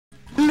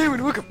Hello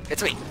and welcome.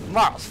 It's me,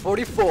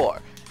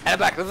 Mars44, and I'm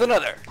back with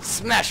another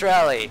Smash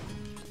Rally.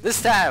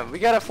 This time we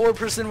got a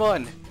 4-person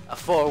one, a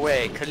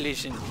 4-way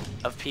collision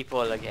of people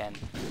again.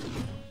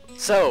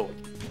 So,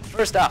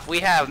 first off,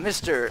 we have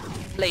Mr.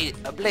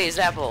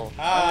 AblazedApple.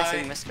 Hi. I'm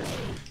saying Mr.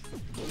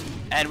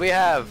 And we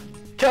have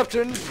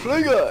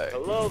CaptainPlayguy.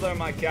 Hello there,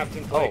 my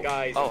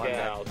CaptainPlayguys and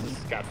gals. This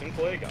is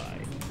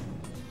CaptainPlayguy.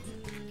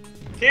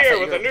 Here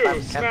with a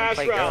new Smash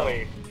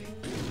Rally.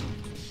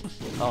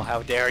 Oh,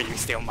 how dare you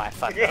steal my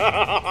fun.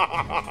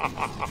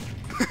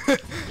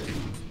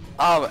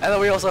 And then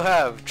we also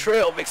have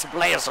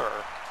TrailMixBlazer.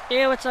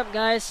 Hey, what's up,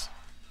 guys?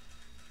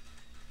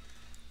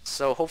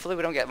 So hopefully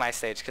we don't get my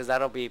stage, because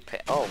that'll be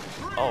oh,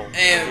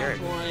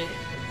 And Boy.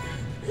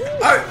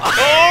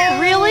 Oh,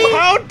 really?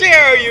 How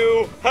dare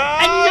you?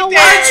 How dare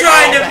I'm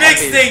trying to All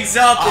mix the things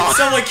up and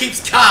someone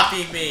keeps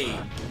copying me.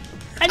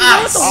 And you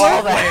know what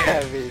all the the weird,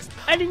 heavies.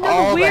 and you know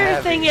all the the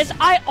weird thing heavies. is,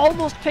 I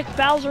almost picked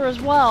Bowser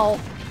as well.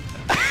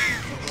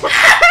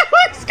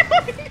 What's going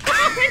on?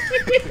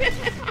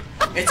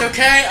 It's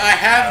okay, I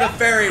have the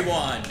fairy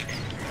one.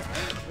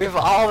 We have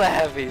all the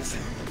heavies.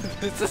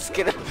 This is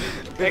gonna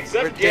be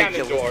Except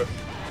ridiculous. Ganondorf.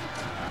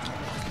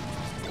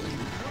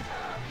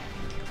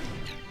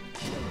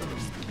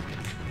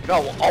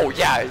 No, oh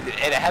yeah,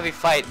 in a heavy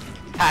fight,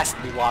 has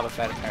to be Lava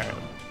Fett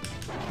apparently.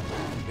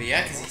 But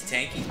yeah, because he's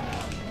tanky.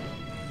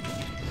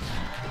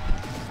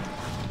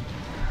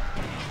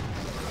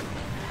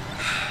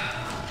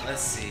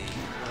 Let's see.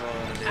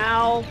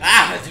 Ow.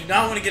 Ah, I do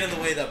not want to get in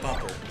the way of that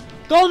bumper.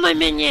 Go, my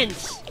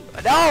minions!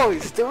 No,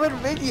 he's doing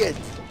minions.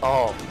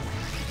 Oh.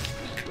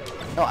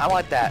 No, I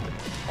want that.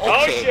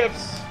 Oh, Okay.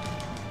 ships.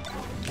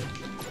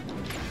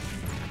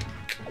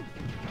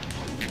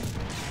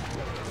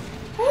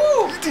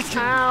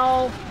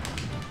 Ow.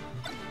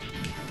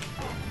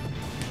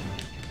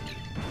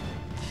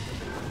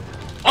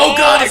 Oh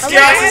god, it's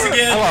gases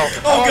again! Hello.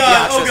 Oh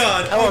god, Hello, oh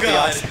god, Hello, oh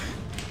god. Diaxis.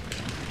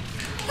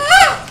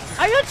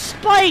 I got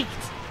spiked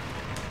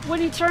when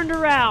he turned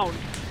around,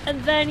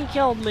 and then he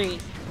killed me.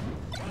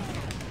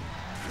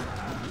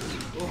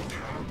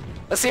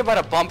 Let's see about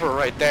a bumper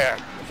right there.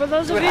 For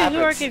those See of what you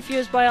who are happens.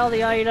 confused by all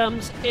the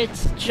items,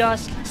 it's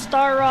just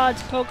star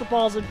rods,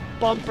 pokeballs, and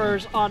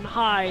bumpers on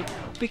high.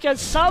 Because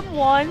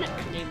someone,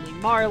 namely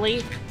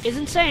Marley, is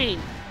insane.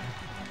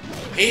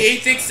 He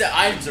thinks that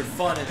items are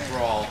fun in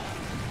Brawl.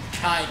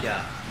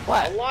 Kinda.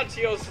 What?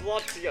 Latios.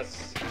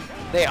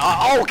 They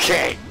are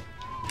okay.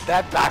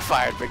 That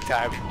backfired big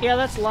time. Yeah,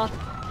 that's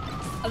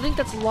I think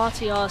that's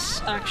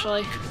Latios,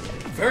 actually.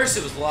 First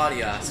it was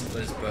Latias,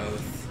 but it's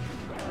both.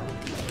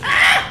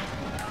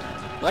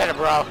 Later,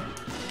 bro.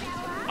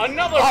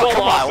 Another Oh,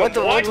 come on.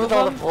 Blossom. What's with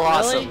all the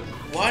blossom? Really?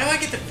 Why do I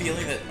get the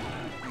feeling that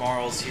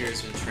Marl's here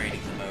has been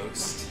training the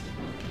most?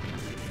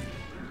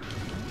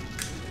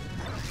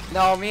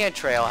 No, me and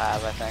Trail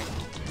have, I think.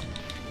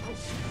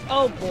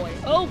 Oh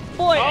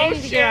boy, I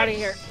need to get out of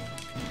here.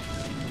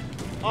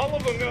 All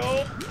of them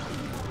go.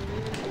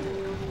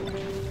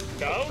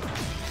 Go.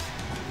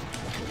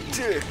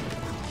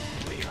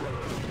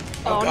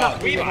 Oh, God.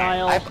 not Levi.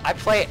 Weavile. I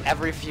play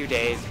every few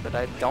days, but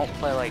I don't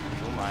play like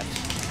too much.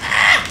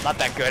 Not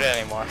that good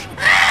anymore.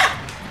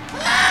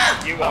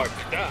 You are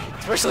done.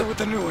 Especially with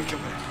the new one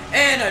coming.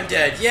 And I'm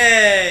dead,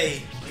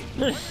 yay!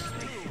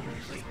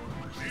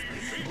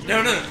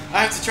 No,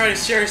 I have to try to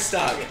share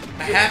stock.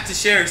 I have to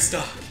share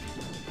stock.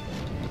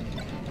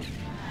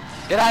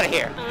 Get out of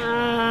here.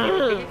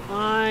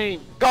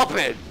 Fine.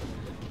 Gulpin.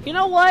 You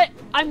know what?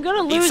 I'm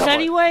gonna lose someone.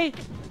 anyway.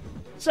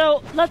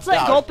 So let's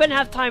let No. Gulpin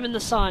have time in the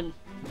sun.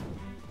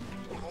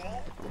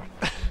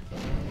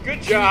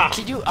 Good job.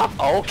 Can you up?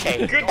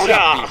 Okay. Good Don't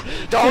job. up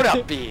B. Don't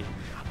up B.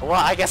 Well,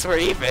 I guess we're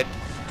even.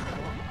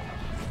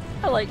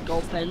 I like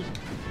Gulpin.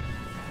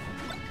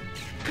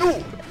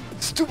 No.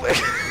 Stupid.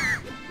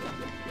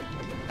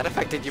 That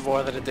affected you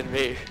more than it did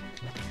me.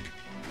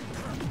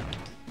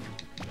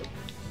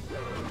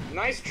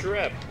 Nice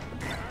trip.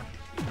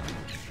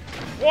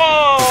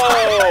 Whoa!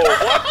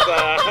 What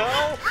the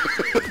hell?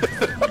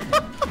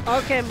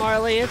 Okay,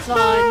 Marley, it's Oh,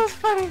 on. that's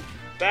funny.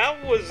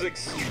 That was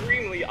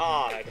extremely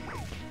odd.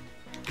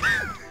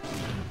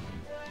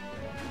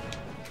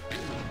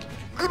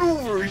 Get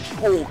over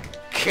here.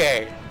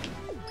 Okay.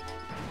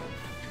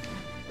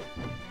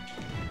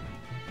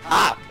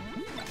 Ah!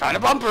 Found a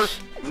bumper.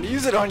 I'm gonna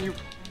use it on you.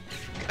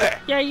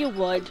 Yeah, you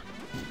would.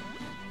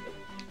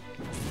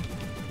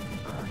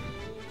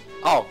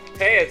 Oh.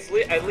 Hey,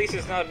 at least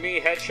it's not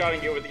me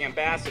headshotting you with the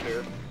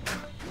ambassador.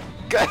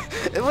 God.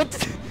 What?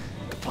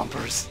 The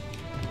bumpers.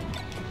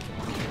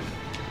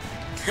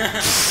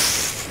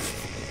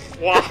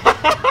 Wow.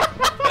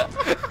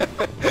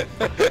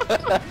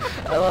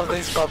 I love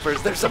these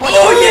bumpers. They're so much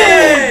Oh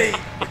yay!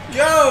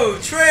 Go,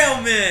 Trail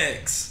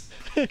Mix!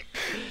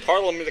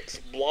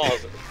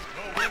 TrailMixBlazer.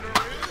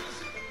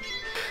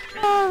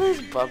 Oh,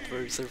 these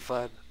bumpers are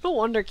fun. No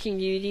wonder King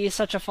Dedede is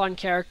such a fun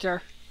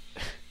character.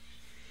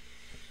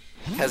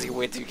 Has he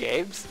win 2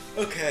 games?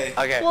 Okay.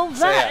 Okay. Well,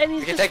 so that yeah, and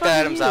he's we can just take the fun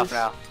to items off use.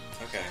 now.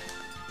 Okay.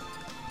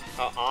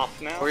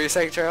 Off now? What were you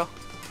saying, Trail?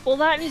 Well,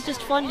 that is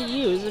just fun to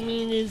use. I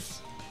mean,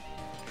 it's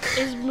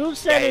his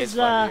moveset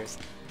Yeah, is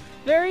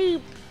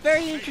very,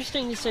 very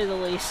interesting to say the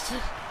least.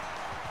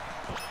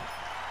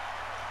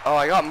 Oh,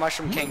 I got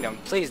Mushroom Kingdom.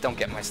 Please don't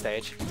get my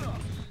stage.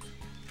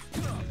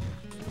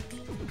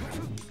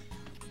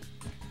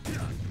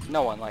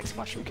 No one likes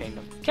Mushroom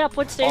Kingdom. Cap,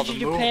 what stage did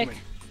you pick?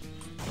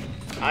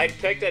 I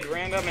picked at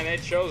random and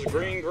it shows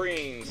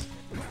greens.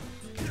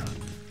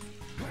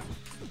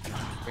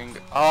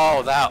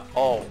 Oh, that.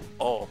 Oh.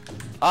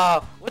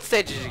 What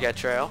stage did you get,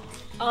 Trail?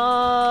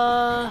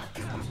 We're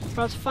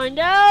about to find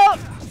out.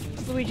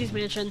 Luigi's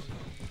Mansion.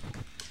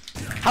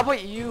 How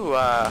about you,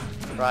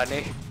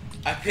 Rodney?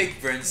 I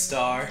picked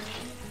Brinstar.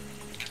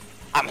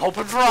 I'm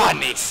hoping for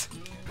Rodney's.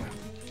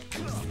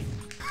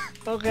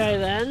 Okay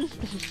then.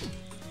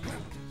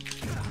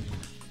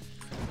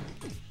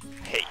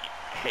 Hey,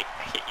 I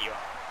hate you.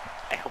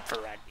 I hope for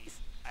Rodney's.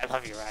 I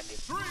love you, Rodney.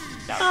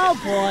 No, Oh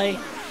boy.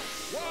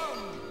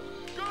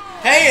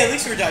 Hey, at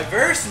least we're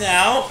diverse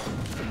now.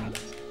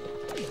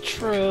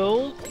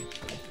 True.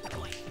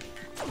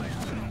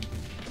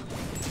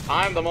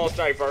 I'm the most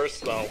diverse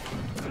though.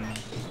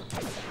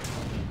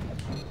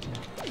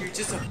 You're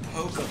just a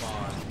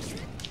Pokemon.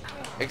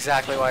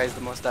 exactly why he's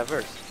the most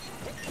diverse.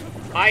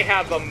 I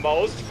have the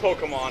most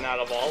Pokemon out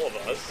of all of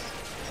us.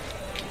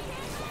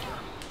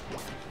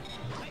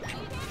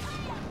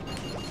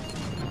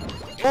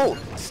 Oh,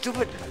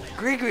 stupid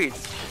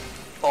Gree-Grees.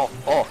 Oh,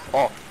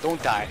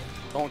 don't die.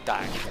 Don't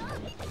die.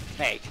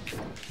 Snake.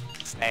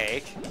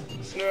 Snake!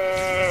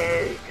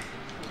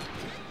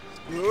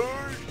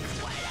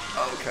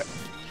 Okay.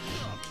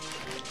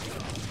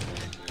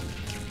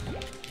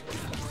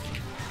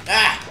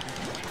 Ah!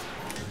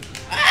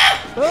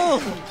 Oh,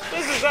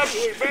 This is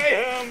absolute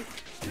mayhem!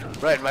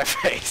 Right in my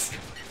face.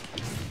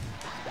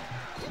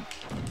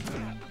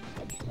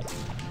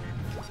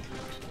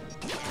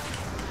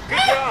 Good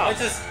job!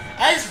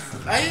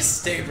 I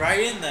just stayed right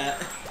in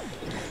that.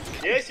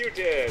 Yes, you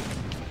did.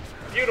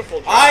 Beautiful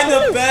job. I'm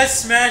the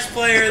best Smash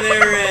player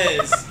there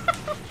is.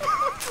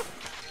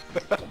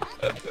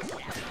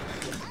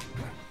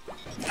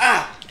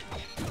 Ah!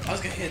 I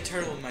was gonna hit a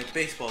turtle with my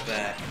baseball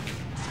bat.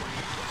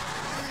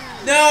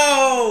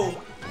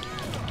 No!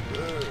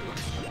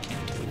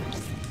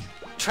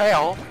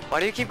 Trail, why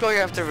do you keep going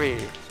after me?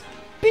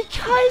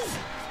 because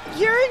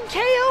you're in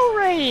KO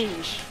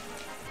range.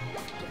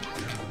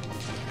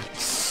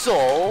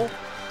 So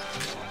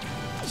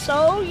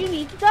You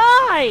need to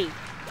die.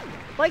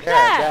 Like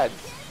that. Dad,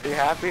 are you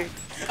happy?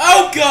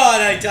 Oh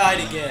god, I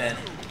died again.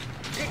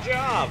 Good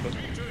job.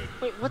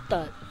 Wait, what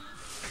the?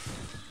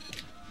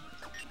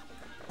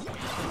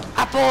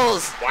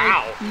 Apples!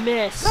 Wow.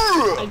 Miss.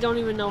 I don't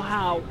even know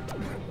how.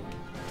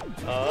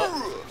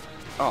 Oh.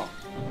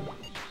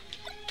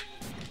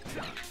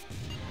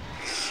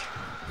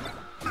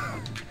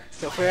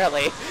 So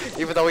apparently,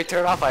 even though we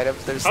turn off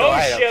items, there's still Oh,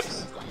 items.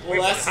 ships. Well,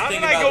 Wait, that's the how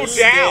thing did I about go this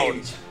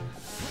down? stage.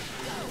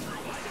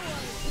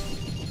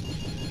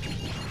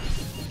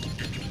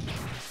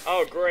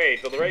 Oh,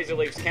 great. The Razor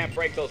Leafs can't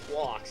break those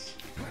blocks.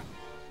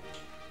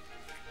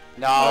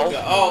 No. Oh,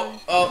 god.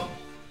 Oh.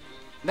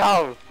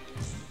 No.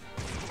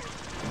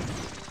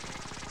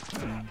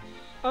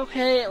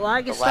 Okay,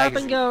 lag is The lag stop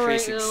is and go right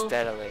increasing now.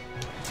 steadily.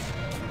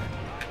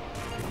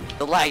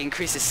 The lag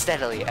increases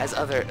steadily as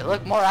other.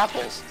 Look, more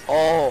apples.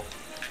 Oh.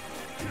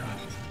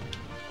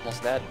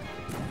 Almost dead.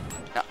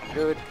 No, I'm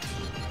good.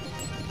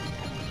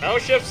 Oh,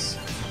 ships.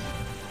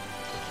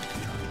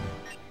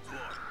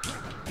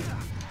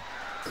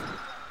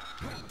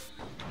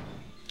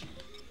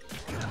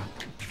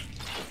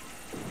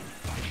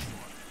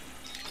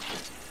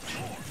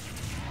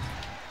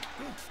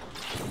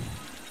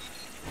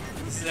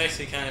 This is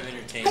actually kind of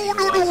entertaining.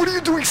 No, what are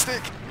you doing,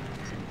 Snake?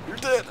 You're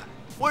dead.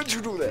 Why'd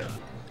you do that?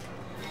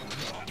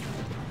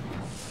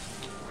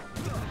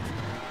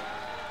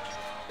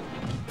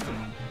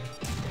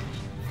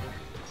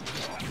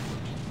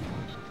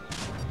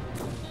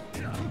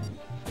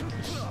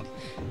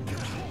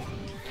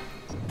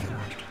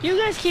 You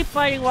guys keep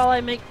fighting while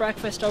I make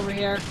breakfast over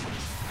here.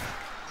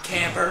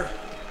 Camper.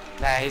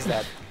 Nah, he's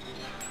dead.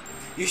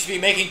 You should be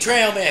making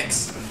trail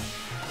mix.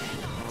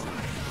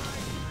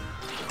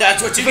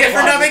 That's what you get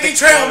for not making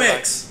trail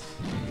mix.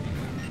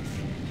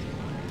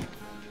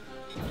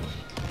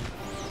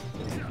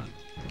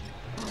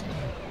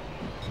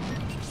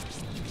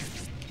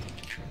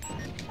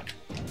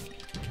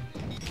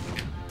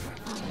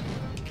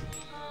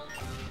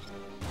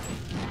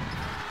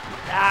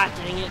 Ah,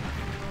 dang it.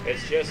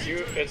 It's just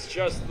you. It's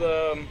just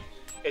the.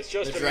 It's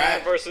just The a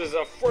man versus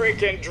a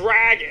freaking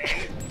dragon.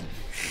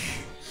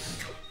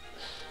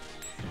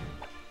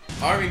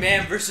 Army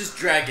Man versus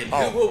Dragon.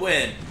 Oh. Who will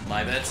win?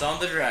 My bet's on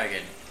the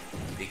dragon.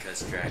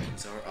 Because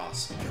dragons are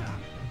awesome.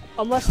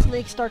 Unless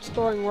Snake starts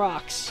throwing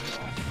rocks.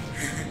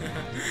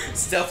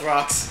 Stealth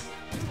rocks.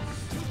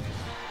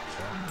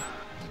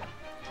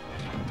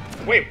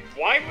 Wait,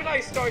 why would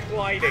I start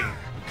gliding?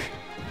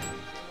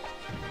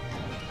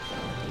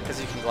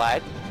 Because you can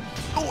glide.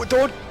 Oh,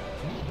 don't.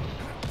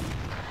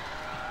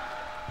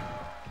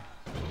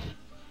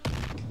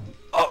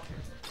 Oh.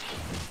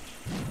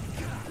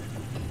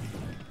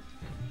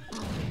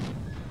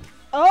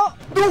 Oh!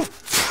 No!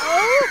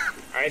 Oh!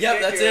 Alright,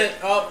 Yep, that's it.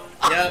 Oh,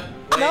 yep.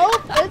 Wait.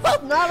 Nope,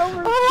 it's not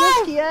over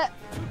just yet.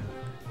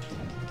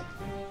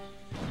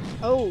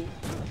 Oh.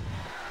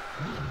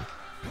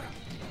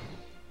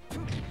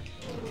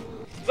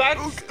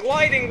 That's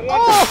gliding one.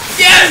 Oh!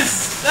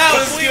 Yes! That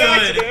was Complete good!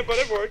 accident, but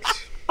it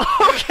works.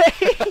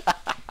 Okay.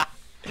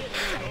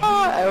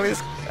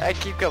 I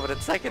keep coming in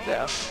second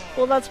now.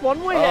 Well, that's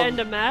one way to end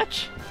a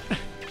match.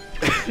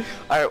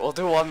 Alright, we'll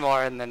do one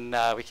more and then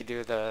we can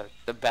do the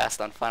best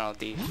on Final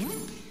D.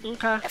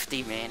 Okay.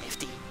 FD, man,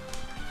 FD.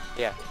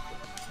 Yeah.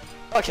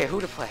 Okay,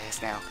 who to play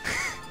as now?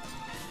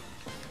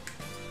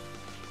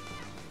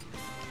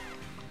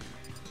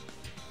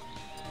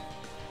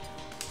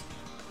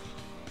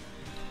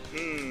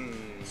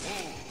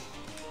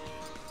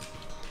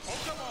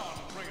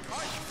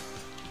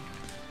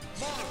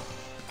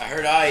 I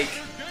heard Ike.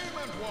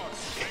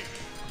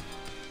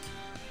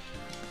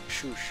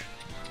 Shoosh.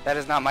 That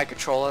is not my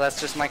controller, that's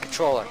just my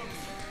controller.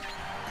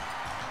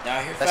 Now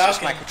I hear That's Falcon.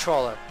 just my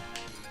controller.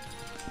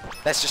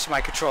 That's just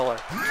my controller.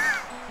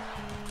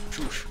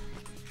 Shoosh.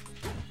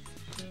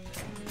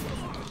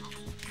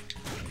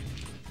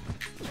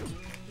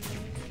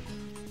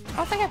 I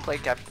don't think I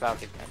played Captain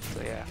Falcon yet,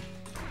 so yeah.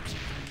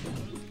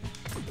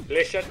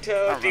 Le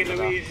Chateau I di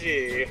remember that.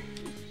 Luigi.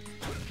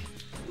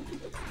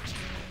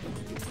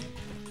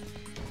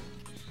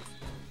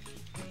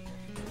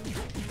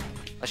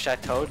 A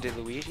Chateau de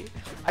Luigi?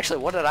 Actually,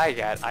 what did I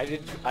get? I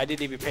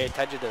didn't even pay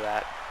attention to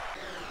that.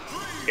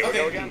 Here we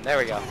go again. There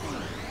we go.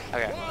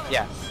 Okay,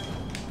 yeah.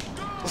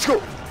 Let's go!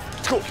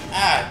 Let's go!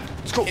 Ah,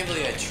 Let's go! can't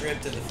believe I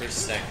tripped in the first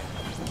second.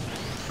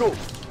 Let's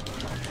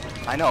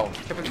go! I know.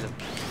 Give me the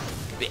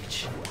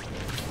bitch.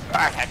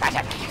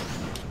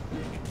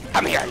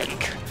 Come here,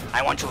 Link.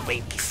 I want your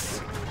babies.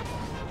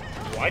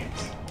 What?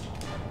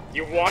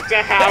 You want to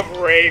have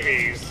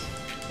rabies?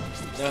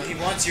 No, he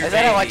wants your I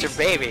said I want babies.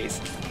 your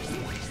babies.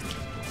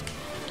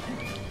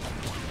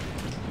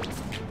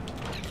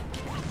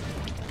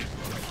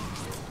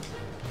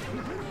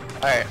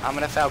 Alright, I'm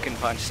gonna Falcon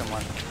punch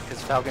someone.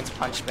 Because Falcon's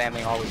punch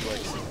spamming always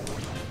works.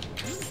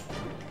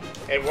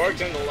 It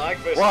worked in the leg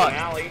fist What?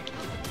 finale.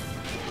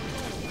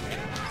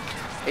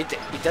 It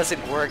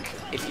doesn't work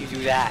if you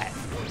do that.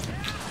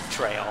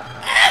 Trail.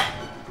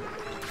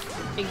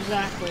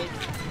 Exactly.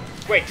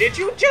 Wait, did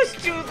you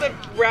just do the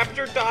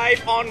raptor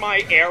dive on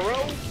my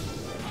arrow?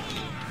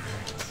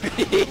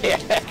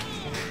 Yeah.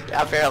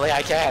 Apparently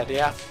I can,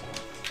 yeah.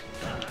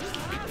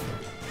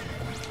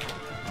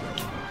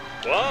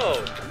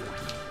 Whoa.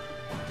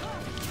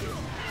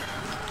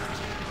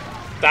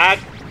 That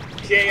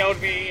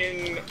KO'd me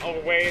in a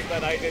way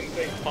that I didn't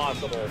think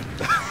possible.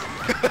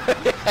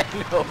 I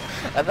know.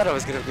 I thought it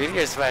was gonna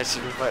meteor smash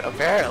you, but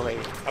apparently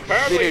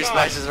meteor not.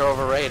 smashes are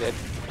overrated.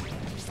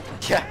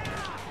 Yeah.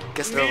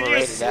 Guess they're Meteor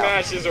overrated now.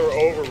 smashes are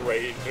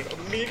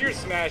overrated. Meteor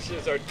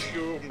smashes are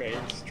too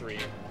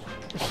mainstream.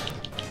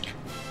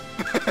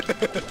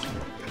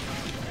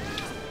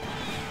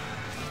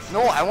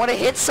 No, I want to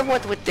hit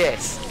someone with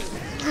this.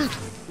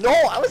 No,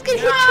 I was gonna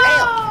hit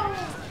Trail.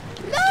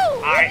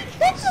 No.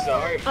 I'm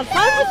sorry. I'm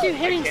fine with you I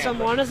hitting can't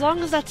someone as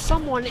long as that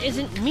someone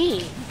isn't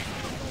me.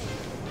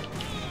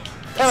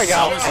 There we go.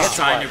 Someone's I hit just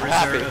trying to someone.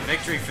 I'm reserve happy. a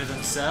victory for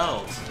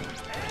themselves.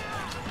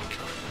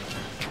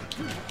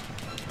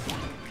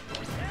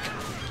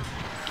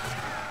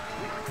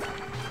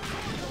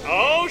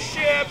 Oh,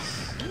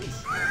 ships!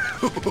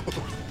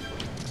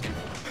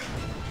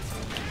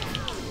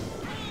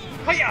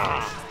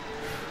 Hiya!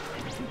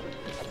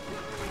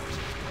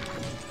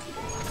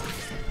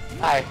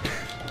 Hi.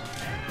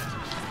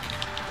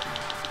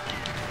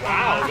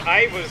 Wow,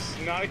 I was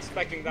not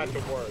expecting that to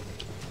work.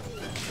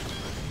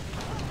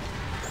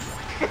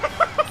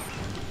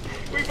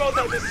 We both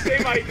had the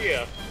same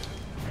idea.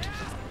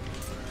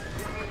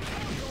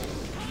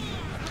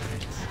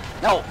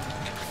 No.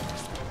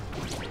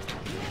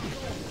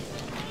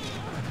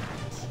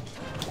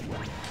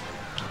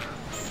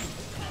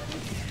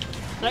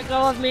 Let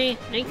go of me.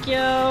 Thank you.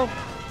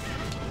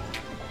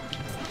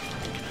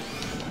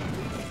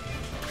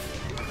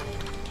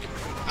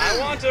 I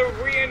want to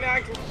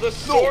reenact the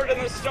sword and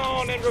the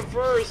stone in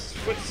reverse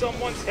with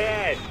someone's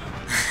head.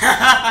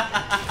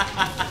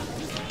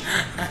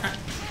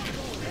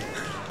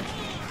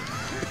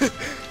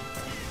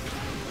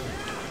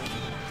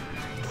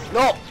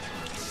 No.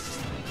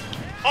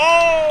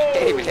 Oh!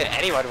 Can't even hit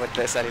anyone with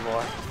this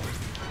anymore.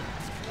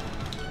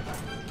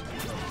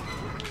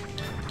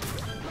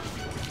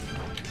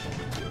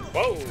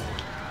 Whoa!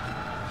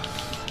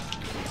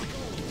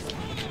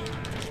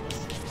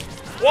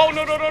 Whoa!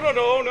 No! No! No! No!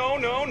 No! No!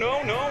 No!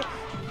 No! No!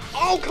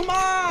 Oh! Come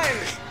on!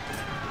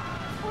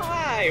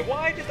 Why?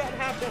 Why did that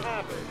have to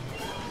happen?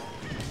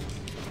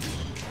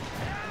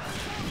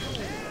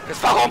 It's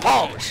Falcon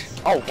Punch.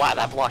 Oh wow,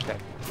 that blocked it.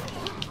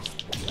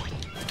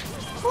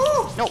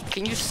 No,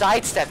 can you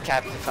sidestep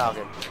Captain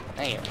Falcon?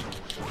 Thank you.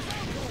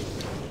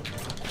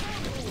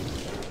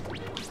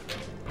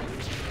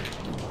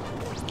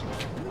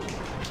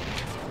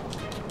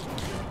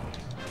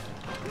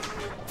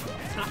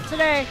 Not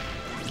today.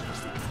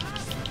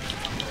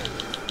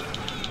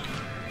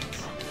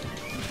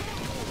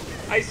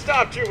 I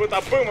stopped you with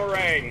a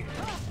boomerang!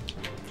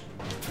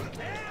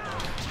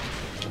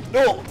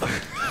 No!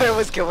 I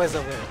almost killed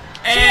myself there.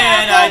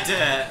 And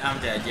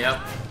I'm dead, yep.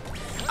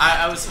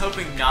 I was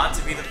hoping not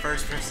to be the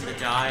first person to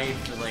die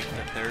for like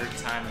the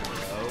 3rd time in a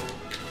row.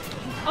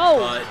 Oh!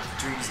 But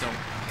dreams don't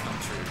come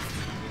true.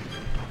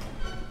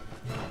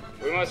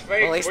 We must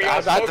Well,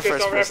 focus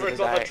our efforts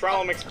on the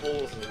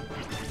TrailMixBlazer.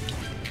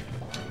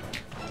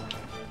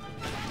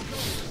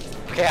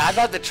 Okay, I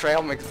thought the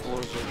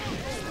TrailMixBlazer.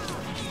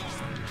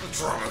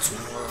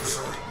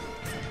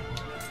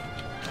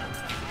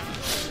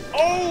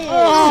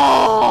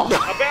 Oh!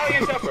 A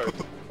valiant effort.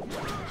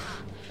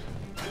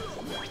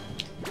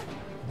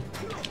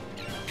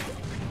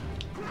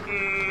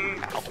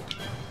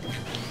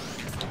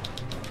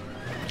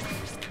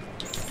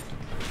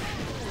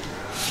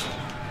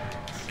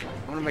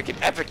 I'm gonna make an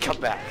epic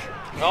comeback.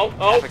 Oh,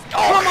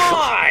 come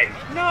on!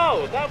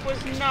 No, that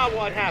was not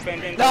what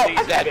happened in No,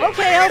 these that- videos.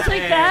 Okay, I'll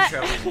take that.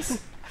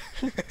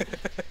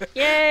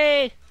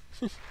 Yay!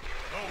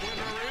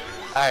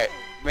 Alright,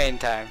 main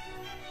time.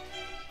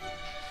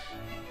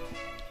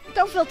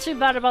 Don't feel too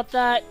bad about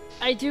that.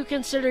 I do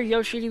consider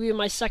Yoshi to be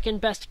my 2nd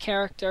best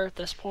character at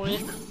this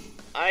point.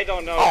 I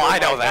don't know. Oh, I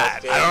know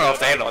that. I don't know if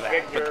they know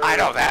that, but I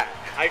know that.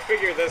 I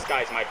figure this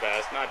guy's my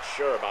best, not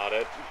sure about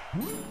it.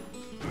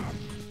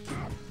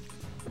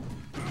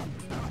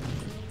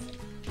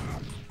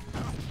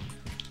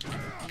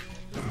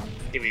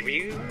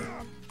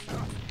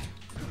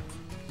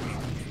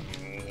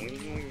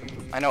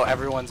 I know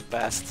everyone's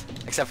best,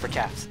 except for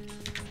Caps.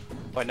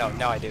 But no,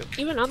 now I do.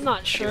 Even I'm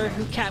not sure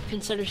who Cap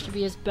considers to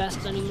be his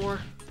best anymore.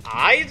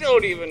 I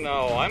don't even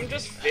know. I'm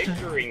just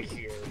figuring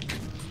here.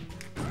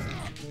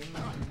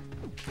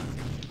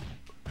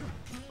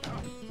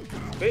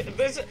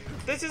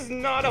 This is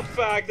not a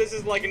fact. This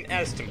is like an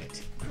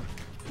estimate.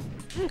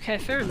 Okay,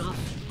 fair enough.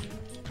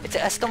 It's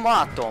an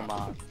estimato,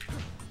 man.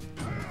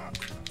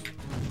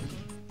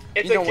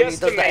 It's You know a when he does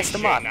the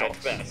guesstimation estimato.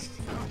 at best.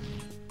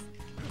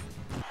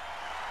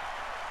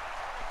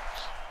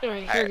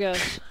 Alright, here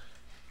goes.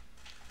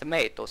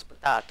 Tomatoes,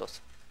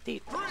 potatoes,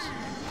 potatoes.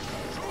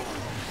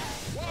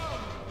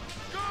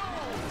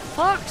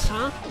 Fox,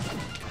 huh?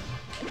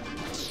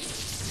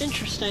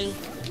 Interesting.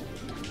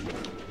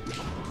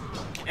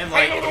 And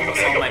like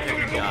almost all my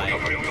Pikmin die.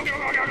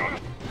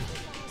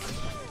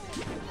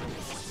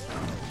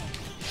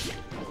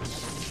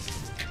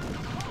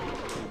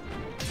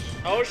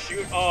 Oh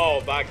shoot! Oh,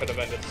 that could have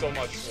ended so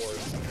much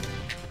worse.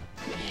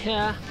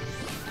 Yeah.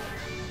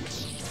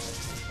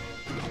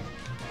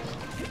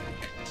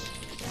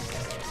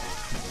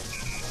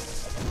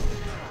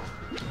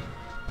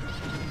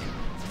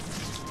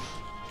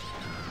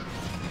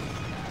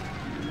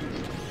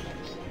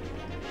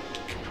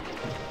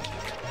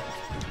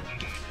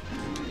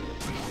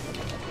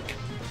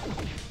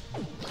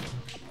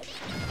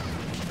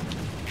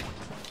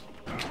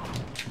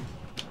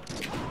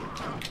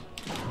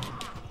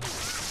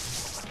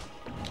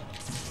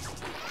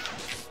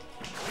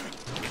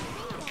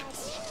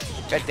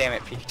 God damn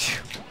it, Pikachu.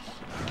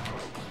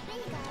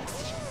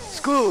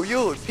 Screw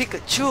you,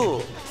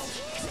 Pikachu!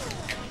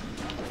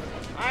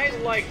 I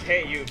liked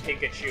Hey You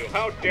Pikachu.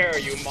 How dare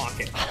you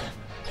mock it?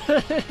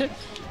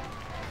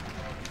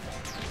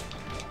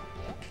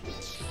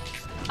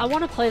 I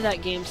want to play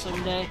that game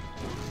someday.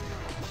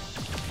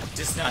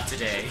 Just not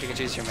today.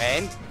 Pikachu's your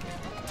main?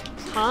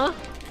 Huh?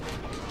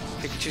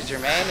 Pikachu's your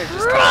main or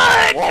just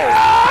Run!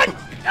 Whoa!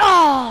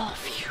 Oh,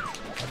 phew.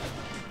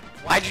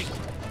 Why'd you...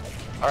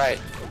 Alright.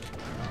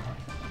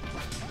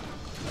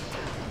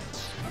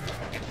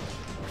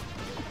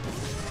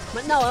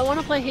 But no, I want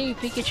to play Hey You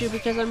Pikachu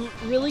because I'm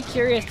really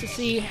curious to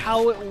see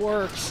how it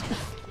works.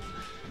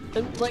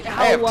 And, like,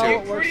 how well You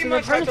it works. pretty And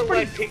much I've heard have to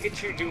it's let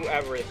Pikachu do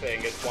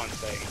everything is one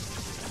thing.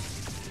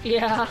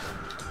 Yeah.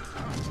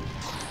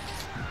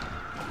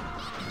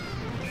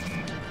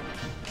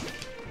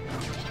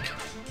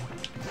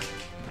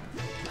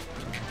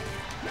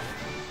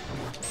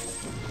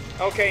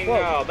 Okay, Whoa.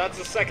 no, that's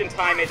the second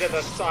time it did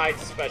a side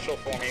special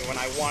for me when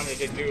I wanted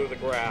to do the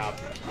grab.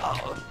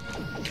 Oh.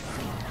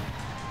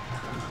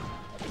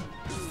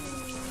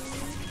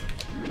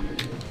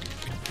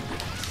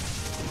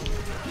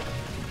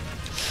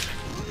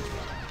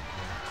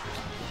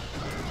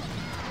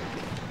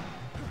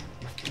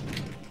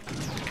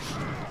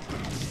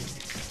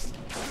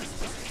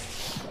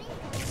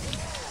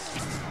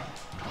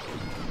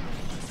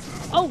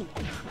 Oh!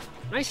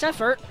 Nice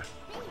effort.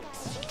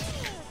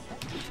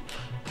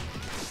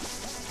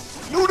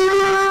 No, no, no, no,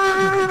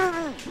 no, no,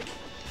 no.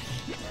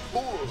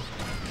 Oh.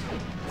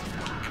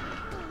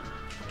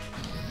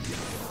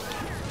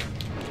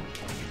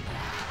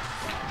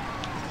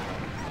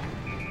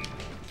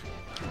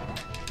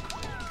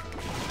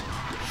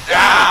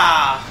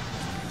 Ah!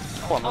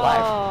 Oh, I'm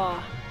alive.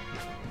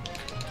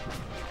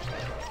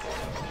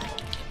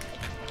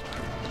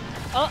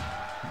 Oh.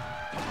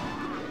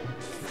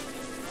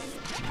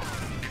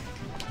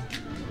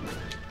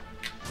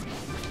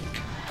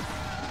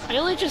 I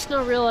only just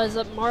now realized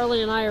that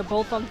Marley and I are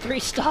both on 3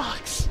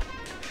 stocks.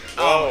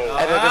 Oh.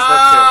 I did this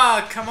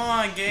one too. Come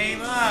on, game.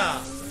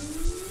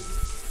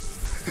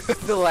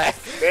 the lag.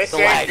 This the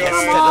ain't lag good.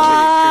 has Come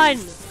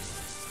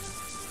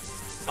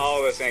on!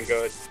 Oh, this ain't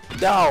good.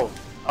 No.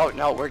 Oh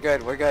no, we're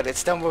good. We're good. It's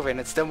still moving.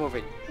 It's still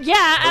moving.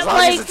 Yeah, As at long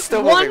as like it's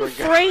still one moving, we're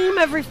good. frame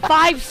every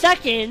 5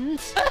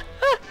 seconds.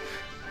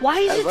 Why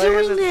is As it long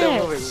as doing it's still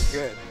moving, this? we're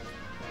good.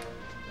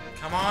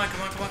 Come on,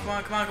 come on, come on, come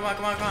on, come on, come on,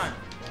 come on, come on.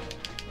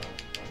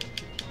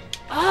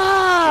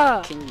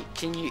 Ah!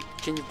 Can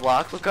you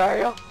block,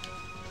 Lucario?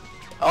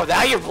 Oh,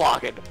 now you're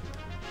blocking.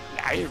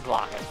 Now you're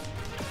blocking.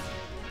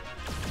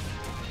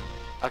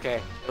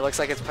 Okay, it looks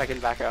like it's picking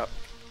back up.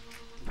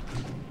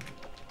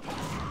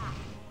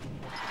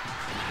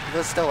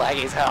 It's still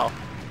laggy as hell.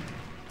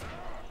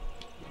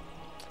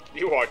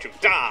 You are to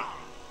die.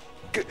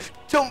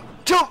 Jump!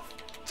 Jump!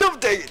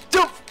 Jump, dang it!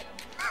 Jump!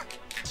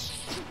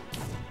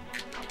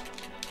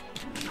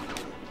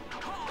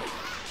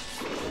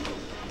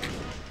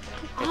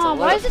 Oh,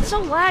 why is it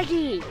so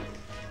laggy?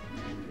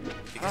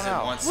 Because I don't it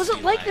know. wants Was to it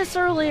be like laggy. this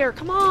earlier?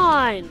 Come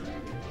on!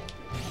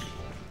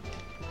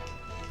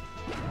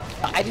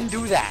 I didn't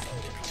do that.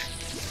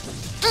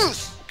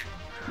 Deuce!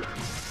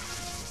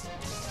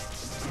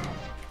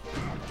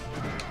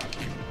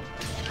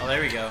 Oh,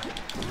 there we go.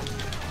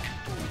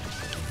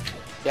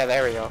 Yeah,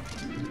 there we go.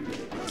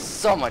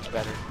 So much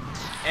better.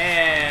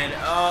 And,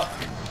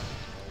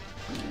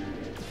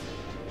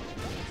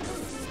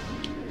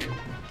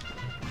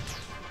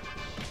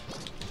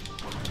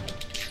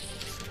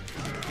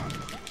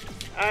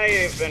 I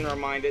have been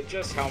reminded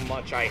just how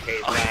much I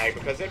hate lag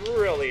because it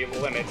really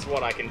limits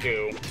what I can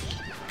do.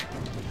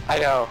 I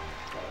know.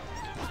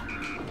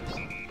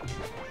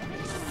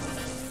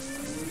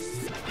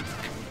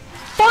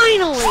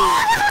 Finally!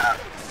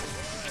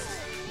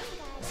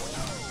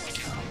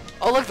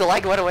 Oh look, the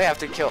lag went away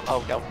after you killed.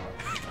 Oh no.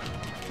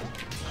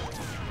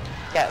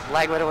 Yeah,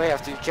 lag went away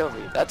after you killed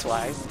me. That's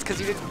why. It's because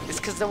you didn't. It's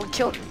because no one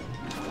killed me.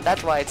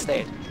 That's why it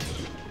stayed.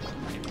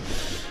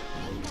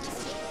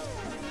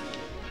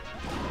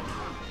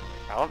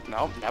 Oh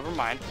no, never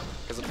mind.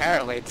 Because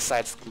apparently it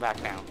decides to come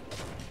back now.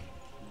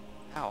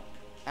 Ow!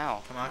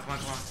 Ow! come on, come on,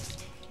 come on.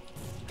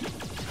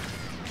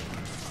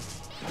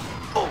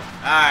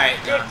 Oh! Alright,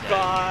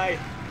 Goodbye.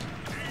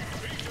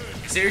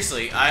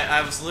 Seriously,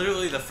 I was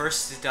literally the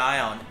first to die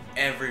on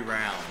every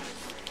round.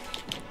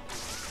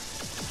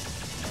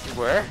 You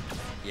were?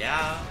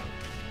 Yeah.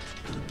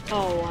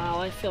 Oh wow,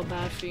 I feel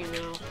bad for you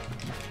now.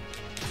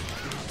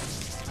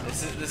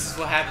 This is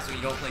what happens when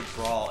you don't play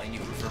Brawl and you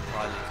prefer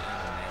Project M.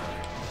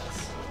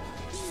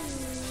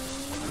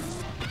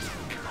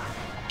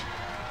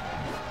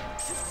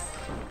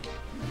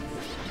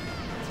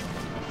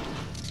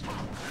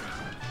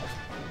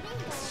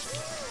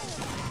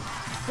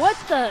 What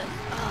the?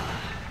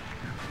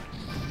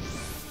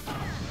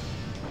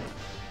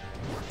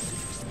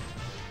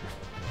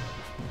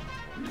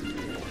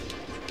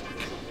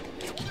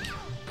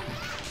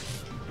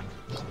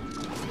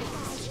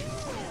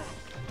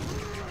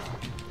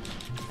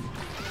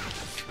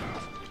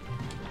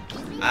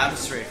 I'm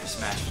just ready for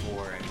Smash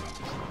 4 and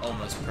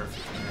almost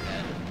perfect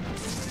internet.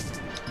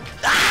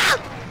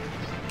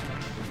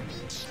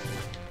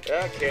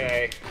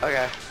 Okay.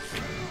 Okay.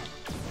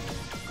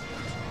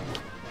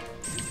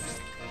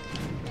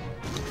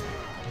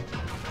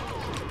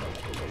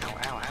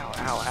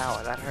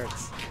 Ow, that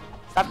hurts.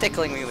 Stop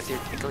tickling me with your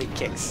tickly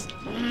kicks.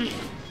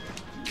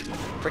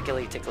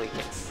 Prickly tickly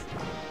kicks.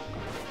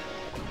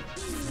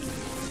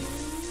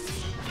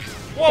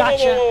 Whoa,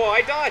 Gotcha. whoa, whoa, whoa,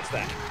 I dodged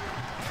that.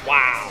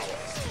 Wow.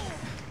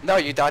 No,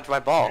 you dodged my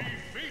ball.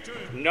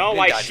 No, You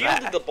I dodged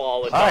shielded that. the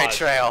ball and Alright, dodged.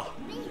 Trail.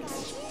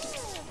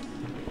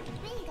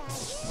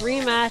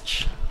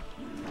 Rematch.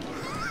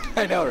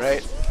 I know,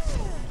 right?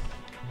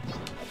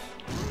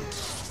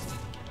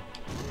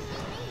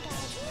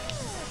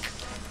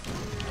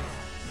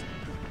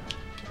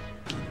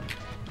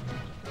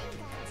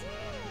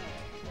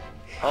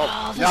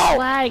 Oh, this no,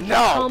 lag. no,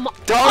 Come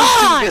don't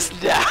on! do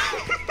this now.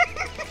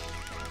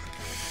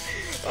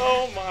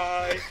 Oh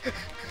my.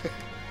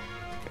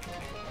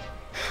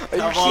 Are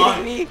you Come kidding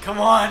on, me? come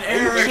on, The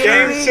Eric.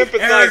 game me?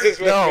 sympathizes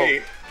with No.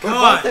 me. We're Come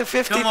both on, at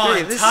 53. come on,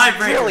 This is tiebreaker.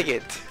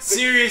 brilliant.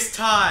 Serious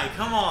tie,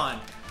 come on.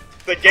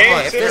 The game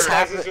Okay, if this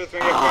sympathizes happens, with me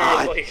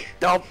apparently.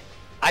 nope,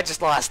 I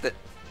just lost it.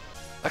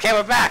 Okay,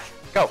 we're back.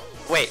 Go.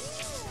 Wait.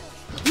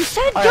 You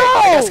said All go!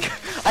 right,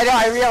 I know.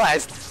 I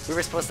realized we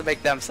were supposed to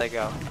make them say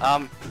go.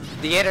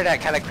 The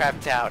internet kind of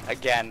crapped out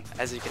again,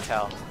 as you can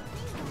tell.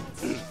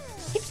 Keep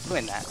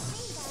doing that.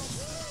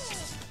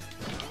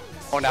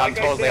 Oh, now I'm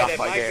Like I totally said, off it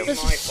my might game. be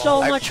This my is so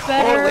fault. I'm much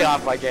totally better.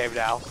 off my game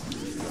now.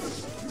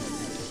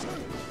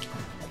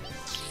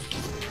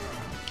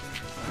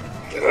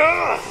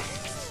 Ugh.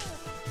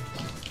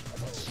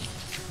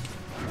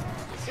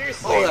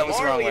 Seriously, Oh, that was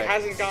the wrong Marley way.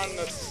 hasn't gotten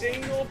a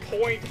single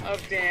point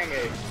of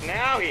damage.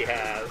 Now he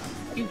has.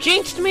 You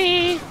jinxed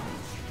me!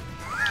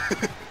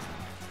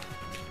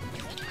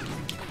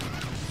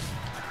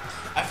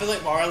 I feel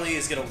like Marley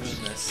is gonna win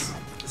this.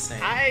 The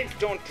same. I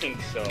don't think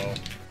so.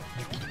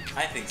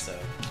 I think so.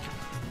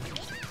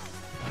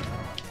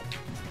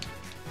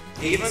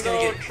 Even He's gonna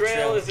though get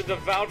Trail is a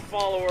devout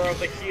follower of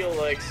the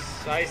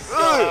Helix, I still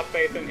Ugh. have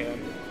faith in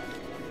him.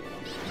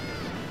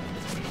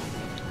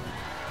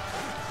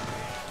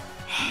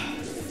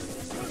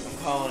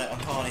 calling it. I'm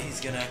calling it.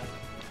 He's gonna.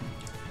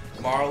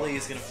 Marley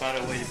is gonna find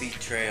a way to beat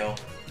Trail.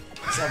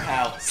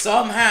 Somehow.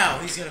 Somehow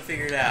he's gonna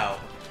figure it out.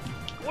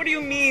 What do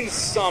you mean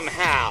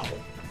somehow?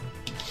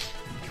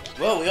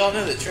 Well, we all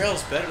know that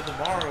Trail's better than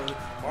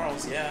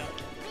Marl's, yeah.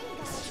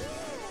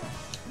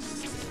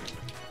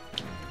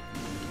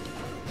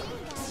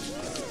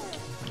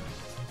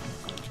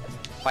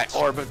 My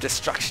orb of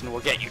destruction will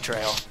get you,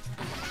 Trail.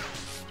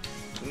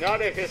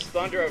 Not if his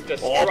thunder of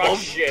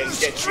destruction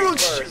gets you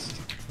first.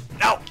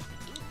 No!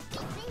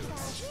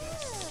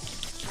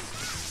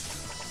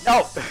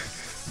 No!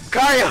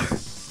 Gario!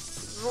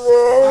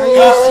 Are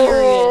you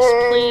serious?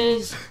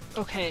 Please.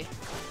 Okay.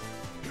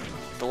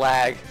 The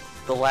lag.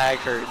 The lag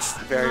hurts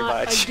very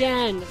Not much.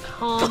 Again.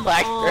 Come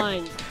lag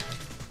on.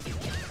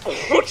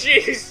 Oh,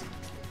 jeez!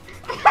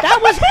 That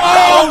was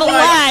all on the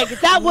lag!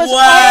 That was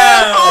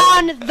all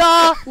on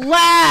the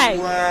lag!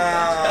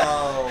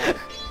 Wow.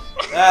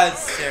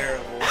 That's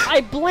terrible.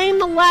 I blame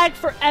the lag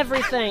for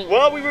everything.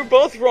 Well, we were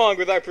both wrong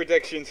with our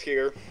predictions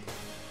here.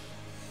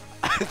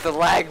 The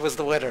lag was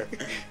the winner.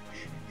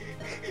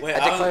 Wait,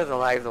 I declare the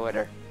lag the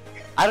winner.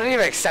 I don't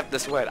even accept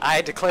this win.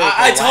 I declare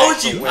I the told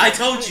lag you! the winner. I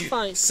told you!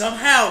 Fine.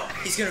 Somehow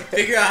he's gonna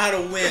figure out how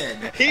to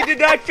win. He did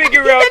not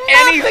figure out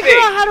anything! Figure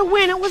out how to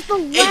win. It was the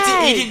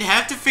lag. He didn't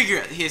have to figure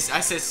out his. I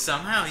said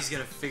somehow he's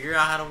gonna figure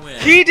out how to win.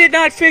 He did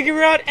not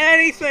figure out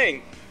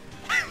anything!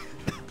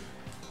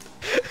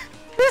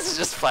 This is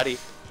just funny.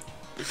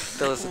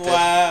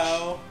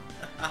 Wow.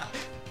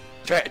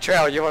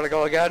 Trail, you want to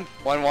go again?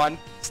 1-1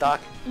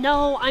 stock.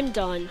 No, I'm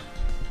done.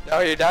 No,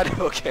 you're done.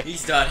 Okay.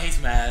 He's done.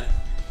 He's mad.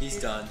 He's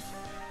done.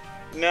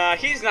 Nah,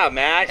 he's not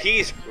mad.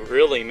 He's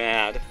really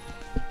mad.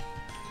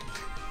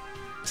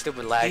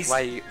 Stupid lag.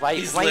 Why you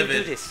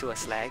do this to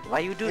us, lag? Why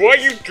you do this? Why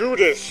you do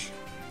this?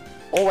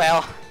 Oh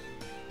well.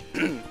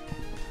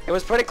 It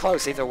was pretty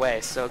close either way,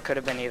 so it could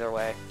have been either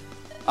way.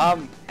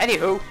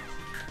 Anywho,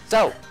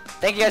 so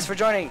thank you guys for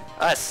joining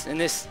us in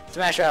this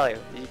Smash Rally.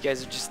 You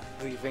guys are just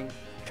leaving.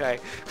 Okay.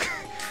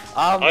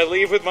 I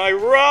leave with my There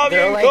robbing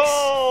are links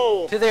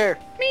call! to their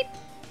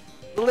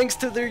the links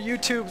to their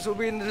YouTubes will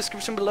be in the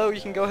description below.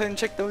 You can go ahead and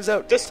check those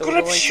out. So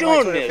we'll link to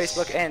my Twitter,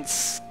 Facebook, and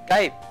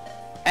Skype.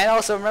 And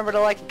also remember to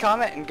like and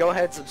comment and go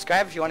ahead and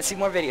subscribe if you want to see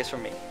more videos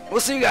from me.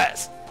 We'll see you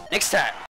guys next time.